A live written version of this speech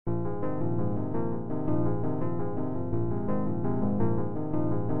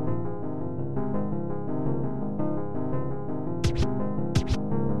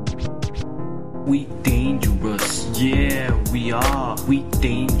We dangerous, yeah we are. We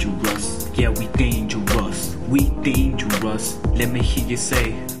dangerous, yeah we dangerous. We dangerous, let me hear you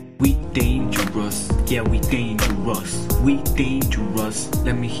say. We dangerous, yeah we dangerous. We dangerous,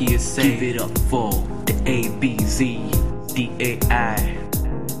 let me hear you say. Give it up for the ABZ-DAI.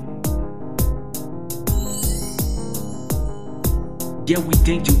 Yeah, we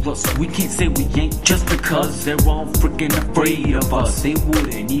dangerous, we can't say we ain't just because they're all freaking afraid of us. They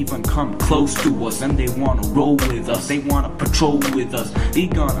wouldn't even come close to us, and they wanna roll with us, they wanna patrol with us. They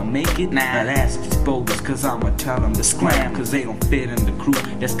gonna make it? Nah, that's just bogus, cause I'ma tell them to scram, cause they don't fit in the crew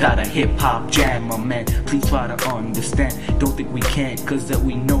that's got a hip-hop jam, my man. Please try to understand, don't think we can't, cause that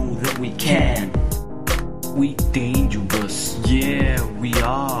we know that we can. We dangerous, yeah we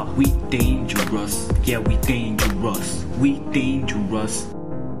are. We dangerous, yeah we dangerous. We dangerous.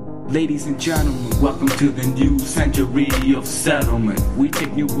 Ladies and gentlemen, welcome to the new century of settlement. We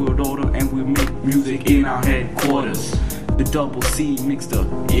take New World Order and we make music in our headquarters. The double C mixed up,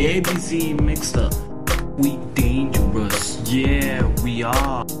 the ABC mixed up. We dangerous, yeah we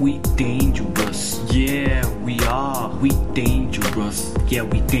are. We dangerous, yeah we are. We dangerous, yeah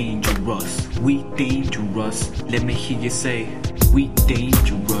we dangerous. We dangerous, let me hear you say. We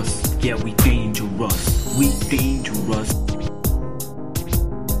dangerous, yeah we dangerous. We dangerous.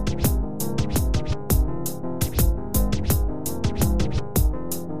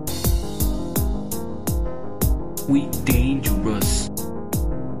 We dangerous.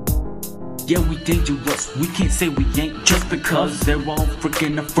 Yeah, we dangerous, we can't say we ain't just because they're all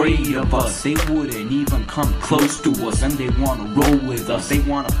freaking afraid of us. They wouldn't even come close to us, and they wanna roll with us, they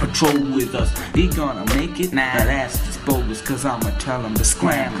wanna patrol with us. They gonna make it? Nah, that's just bogus, cause I'ma tell them to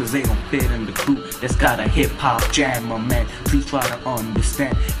scram, cause they don't fit in the crew that's got a hip-hop jam, my man. Please try to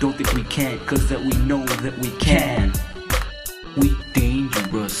understand, don't think we can't, cause that we know that we can. We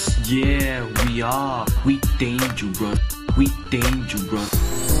dangerous, yeah we are. We dangerous, we dangerous.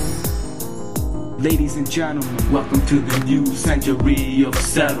 Ladies and gentlemen, welcome to the new century of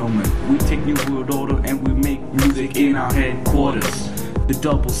settlement. We take New World Order and we make music in our headquarters. The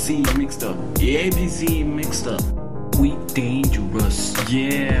double C mixed up, the ABC mixed up. We dangerous,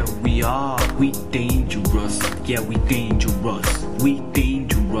 yeah we are. We dangerous, yeah we dangerous. We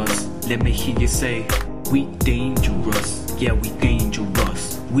dangerous, let me hear you say. We dangerous, yeah we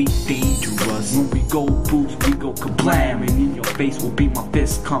dangerous. We dangerous. When we go boost, we go kablam, and in your face will be my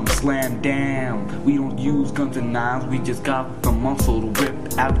fist come slam down. We don't use guns and knives, we just got the muscle to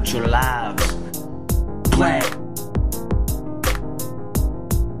rip out your lives. Blam.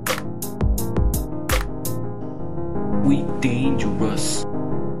 We dangerous.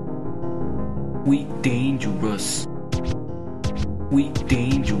 We dangerous. We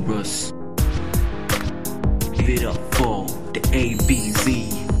dangerous. Give it up for the ABZ-DAI.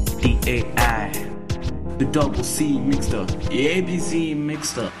 The double C mixed up, the ABC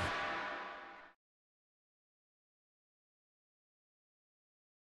mixed up.